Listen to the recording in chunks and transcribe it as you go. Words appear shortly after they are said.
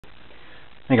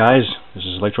Hey guys, this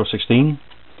is Electro16.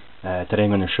 Today I'm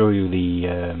going to show you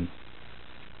the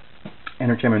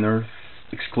Entertainment Earth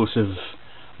exclusive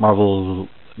Marvel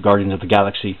Guardians of the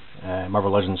Galaxy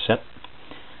Marvel Legends set.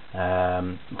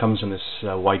 It comes in this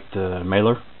white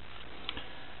mailer.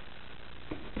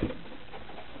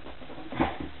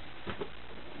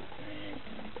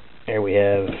 Here we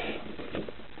have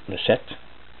the set.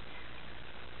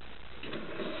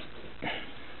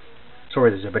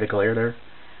 Sorry, there's a bit of glare there.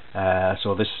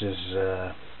 So this is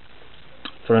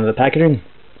front of the packaging.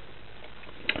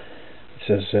 It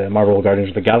says Marvel Guardians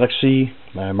of the Galaxy,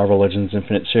 Marvel Legends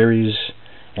Infinite Series,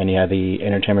 and you have the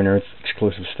Entertainment Earth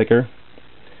exclusive sticker.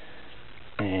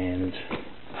 And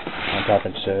on top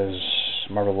it says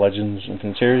Marvel Legends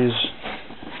Infinite Series.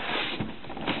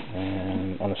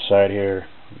 And on the side here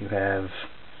you have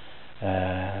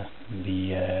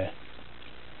the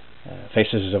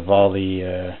faces of all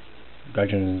the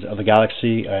Guardians of the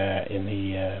Galaxy in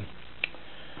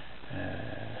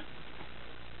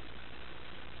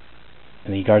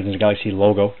the Guardians of the Galaxy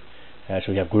logo. So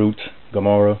we have Groot,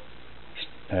 Gamora,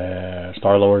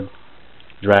 Star-Lord,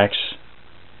 Drax,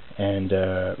 and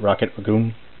Rocket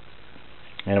Raccoon.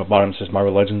 And at the bottom it says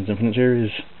Marvel Legends Infinite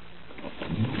Series.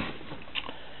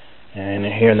 And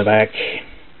here in the back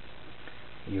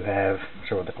you have,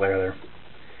 sorry about the glare there,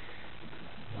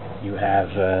 you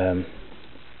have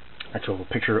actual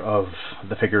picture of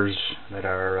the figures that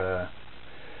are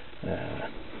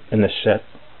in this set.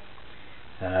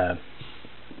 A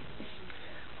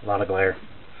lot of glare,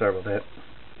 sorry about that.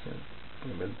 A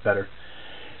little bit better.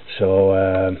 So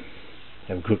you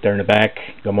have a group there in the back: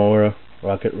 Gamora,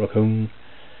 Rocket Raccoon,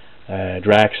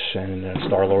 Drax, and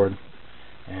Star-Lord.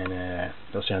 And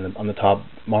you'll see on the top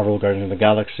Marvel Guardians of the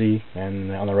Galaxy,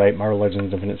 and on the right Marvel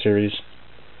Legends Infinite Series.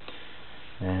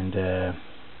 And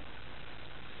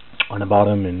on the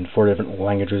bottom, in 4 different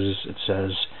languages, it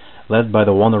says, "Led by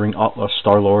the wandering Atlas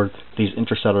Star-Lord, these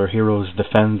interstellar heroes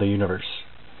defend the universe."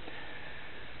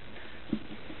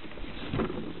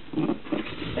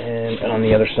 And on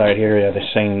the other side here, you have the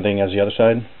same thing as the other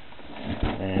side,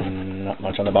 and not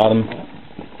much on the bottom.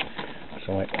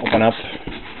 So I open up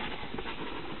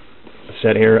the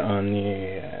set here. On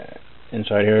the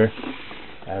inside here,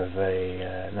 I have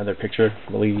another picture,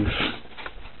 I believe.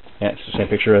 Yeah, it's the same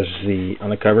picture as on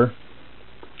the cover.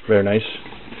 Very nice.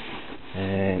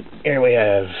 And here we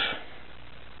have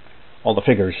all the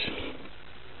figures.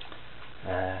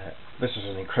 This is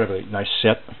an incredibly nice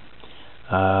set.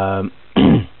 I'm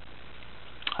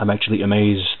actually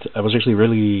amazed. I was actually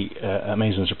really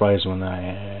amazed and surprised when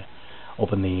I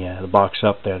opened the box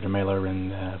up there, the mailer,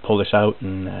 and pulled this out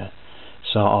and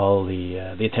saw all the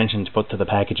attention put to the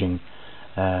packaging.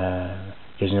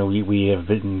 Because we have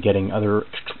been getting other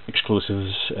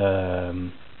exclusives.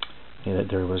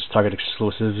 There was Target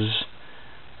exclusives,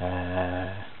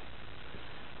 and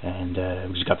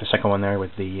we just got the second one there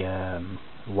with the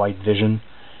White Vision,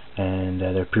 and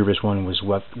their previous one was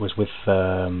with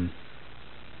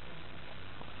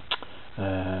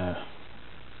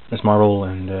Ms. Marvel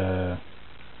and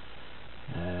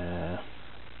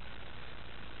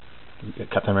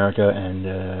Captain America and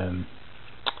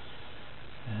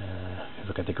I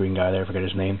forgot the green guy there, I forget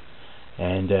his name.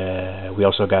 And we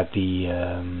also got the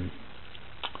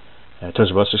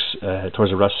Toys R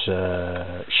Us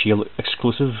Shield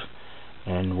exclusive,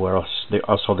 and where else?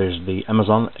 There's the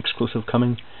Amazon exclusive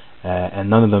coming, and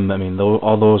none of them. I mean,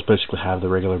 all those basically have the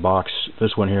regular box.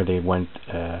 This one here, they went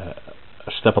a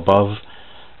step above,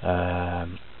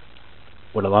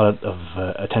 with a lot of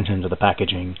attention to the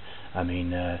packaging. I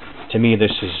mean, to me,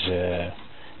 this is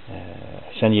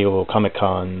San Diego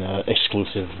Comic-Con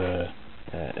exclusive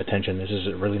attention. This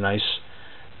is really nice.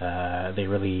 They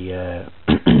really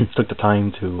took the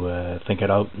time to think it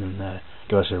out and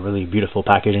give us a really beautiful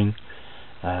packaging.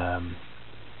 So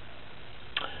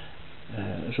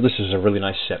this is a really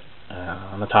nice set.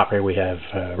 On the top here we have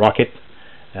Rocket,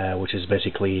 which is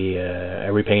basically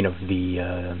a repaint of the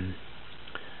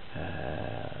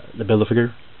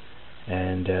Build-A-Figure.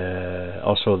 And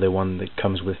also the one that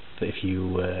comes with, if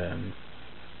you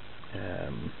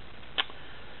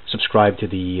subscribe to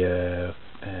the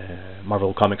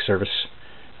Marvel Comic Service,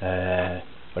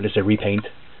 but it's a repaint.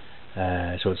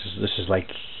 So this is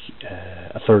like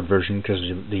a third version, because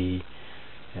the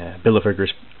Build-A-Figure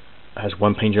has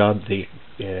one paint job. The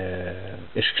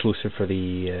exclusive for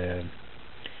the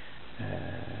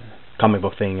comic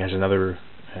book thing has another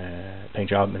paint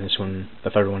job, and this one, the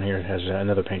third one here, has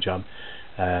another paint job.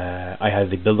 I have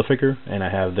the Build-A-Figure, and I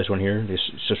have this one here.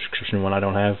 This subscription one I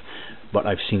don't have, but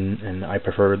I've seen, and I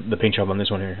prefer the paint job on this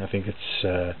one here. I think it's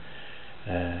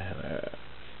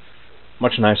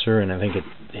much nicer, and I think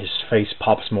his face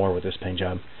pops more with this paint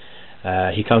job.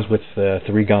 He comes with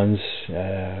 3 guns,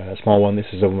 a small one. This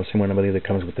is the same one I believe that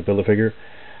comes with the Build-A-Figure.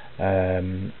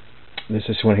 This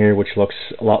is one here which looks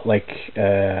a lot like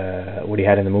what he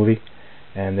had in the movie,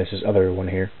 and this is other one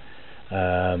here.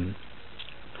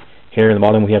 Here in the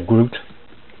bottom we have Groot,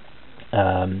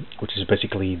 which is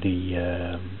basically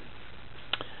the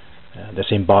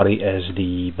same body as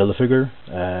the Build-A-Figure,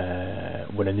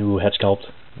 with a new head sculpt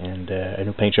and a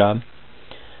new paint job.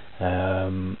 I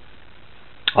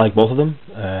like both of them.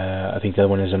 I think the other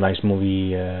one is a nice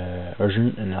movie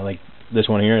version, and I like this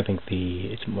one here. I think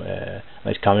it's a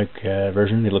nice comic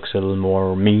version. It looks a little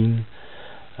more mean,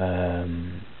 a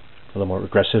little more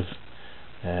aggressive.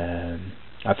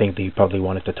 I think they probably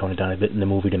wanted to tone it down a bit in the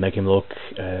movie to make him look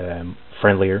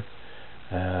friendlier,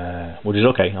 which is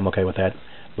okay. I'm okay with that.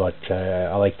 But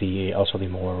I like also the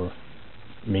more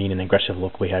mean and aggressive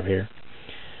look we have here.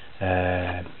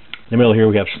 In the middle here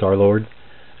we have Star-Lord.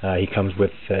 He comes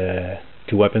with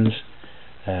 2 weapons.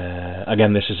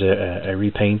 Again, this is a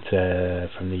repaint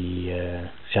from the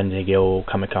San Diego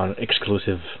Comic-Con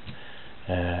exclusive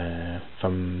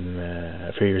from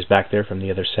a few years back there from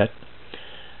the other set.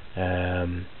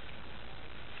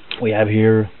 We have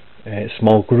here a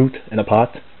small Groot in a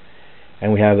pot,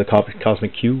 and we have the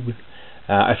Cosmic Cube.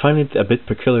 I find it a bit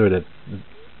peculiar that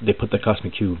they put the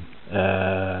Cosmic Cube.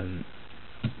 I'm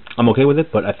okay with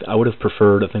it, but I would have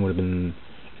preferred, I think would have been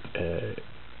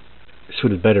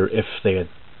suited better if they had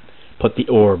put the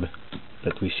orb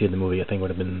that we see in the movie. I think would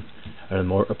have been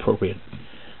more appropriate.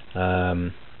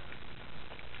 And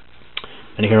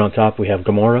here on top we have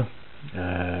Gamora,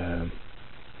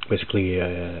 basically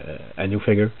a new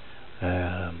figure.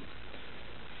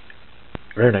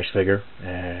 Very nice figure,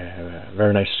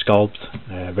 very nice sculpt,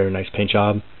 very nice paint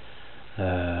job.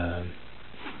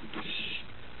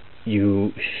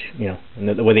 You know, and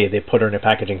the way they put her in the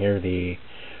packaging here,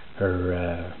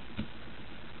 her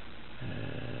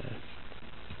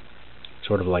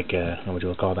sort of like what would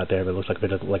you call that there? But it looks like a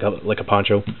bit of like a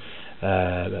poncho,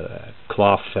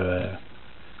 cloth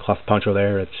poncho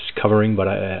there. It's covering, but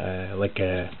I like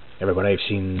everybody. I've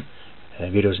seen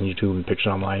videos on YouTube and pictures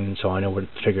online, so I know what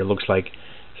the figure looks like.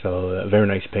 So very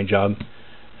nice paint job,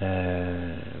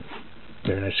 very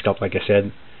nice sculpt, like I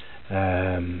said.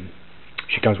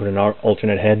 She comes with an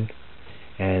alternate head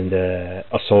and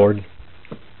a sword.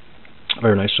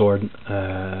 Very nice sword.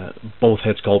 Both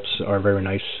head sculpts are very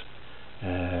nice,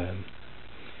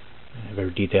 very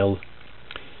detailed.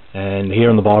 And here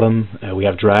on the bottom we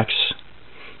have Drax.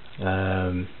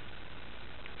 Very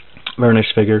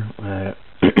nice figure.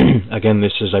 Again,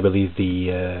 this is, I believe,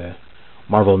 the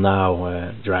Marvel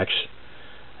Now Drax,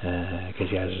 because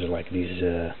he has like these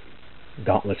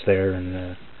gauntlets there,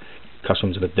 and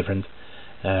costume's a bit different.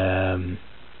 Very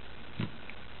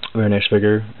nice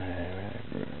figure,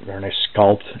 very nice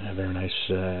sculpt, very nice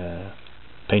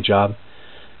paint job.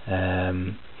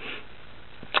 I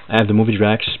have the movie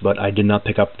Drax, but I did not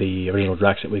pick up the original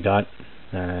Drax that we got,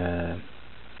 and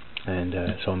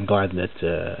so I'm glad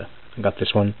that I got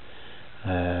this one.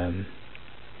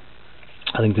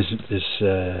 I think this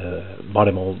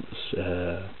body mold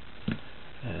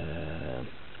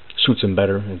suits him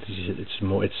better. It's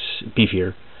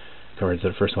beefier compared to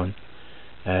the first one.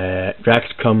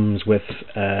 Drax comes with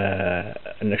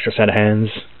an extra set of hands,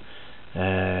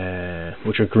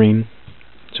 which are green.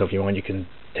 So if you want, you can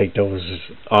take those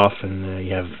off, and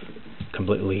you have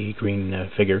completely green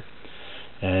figure.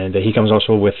 And he comes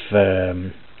also with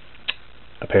a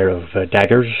pair of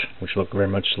daggers, which look very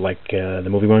much like the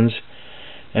movie ones.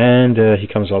 And he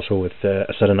comes also with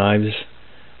a set of knives.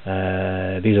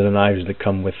 These are the knives that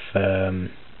come with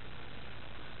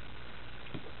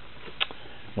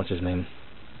what's his name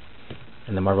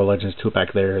in the Marvel Legends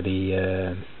 2-pack there,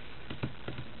 the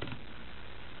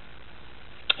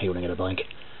I want to get a blank.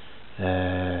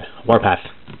 Warpath,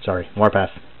 sorry,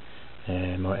 Warpath,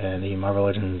 and the Marvel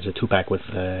Legends 2-pack with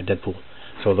Deadpool.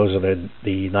 So those are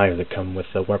the knives that come with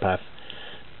the Warpath.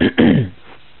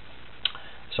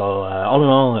 So all in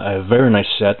all, a very nice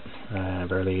set,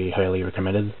 very highly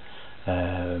recommended.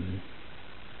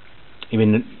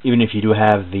 Even if you do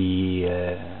have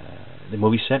the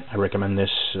movie set, I recommend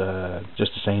this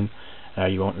just the same.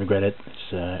 You won't regret it.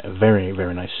 It's a very,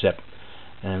 very nice set,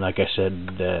 and like I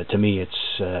said, to me, it's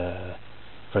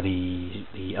for the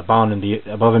above and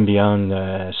beyond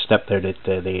step there that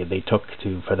they took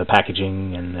for the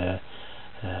packaging, and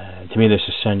to me, this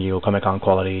is San Diego Comic-Con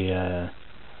quality,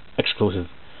 exclusive.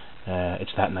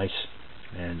 It's that nice,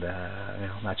 and you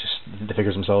know, not just the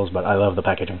figures themselves, but I love the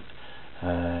packaging.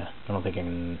 I don't think I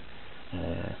can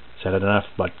said it enough,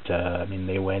 but I mean,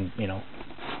 they went, you know,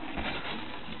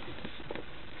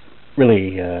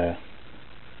 really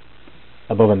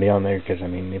above and beyond there, because I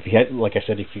mean, if you had, like I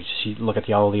said, if you look at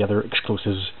all the other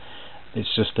exclusives, it's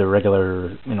just the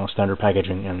regular, standard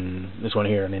packaging, and this one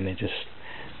here, I mean,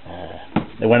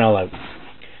 they went all out.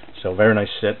 So very nice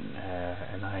set,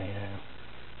 and I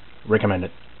recommend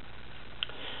it.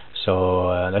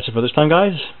 So that's it for this time,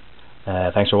 guys.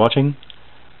 Thanks for watching.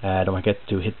 Don't forget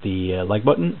to hit the like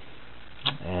button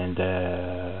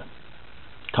and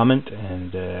comment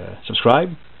and subscribe.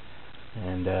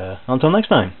 And until next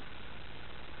time.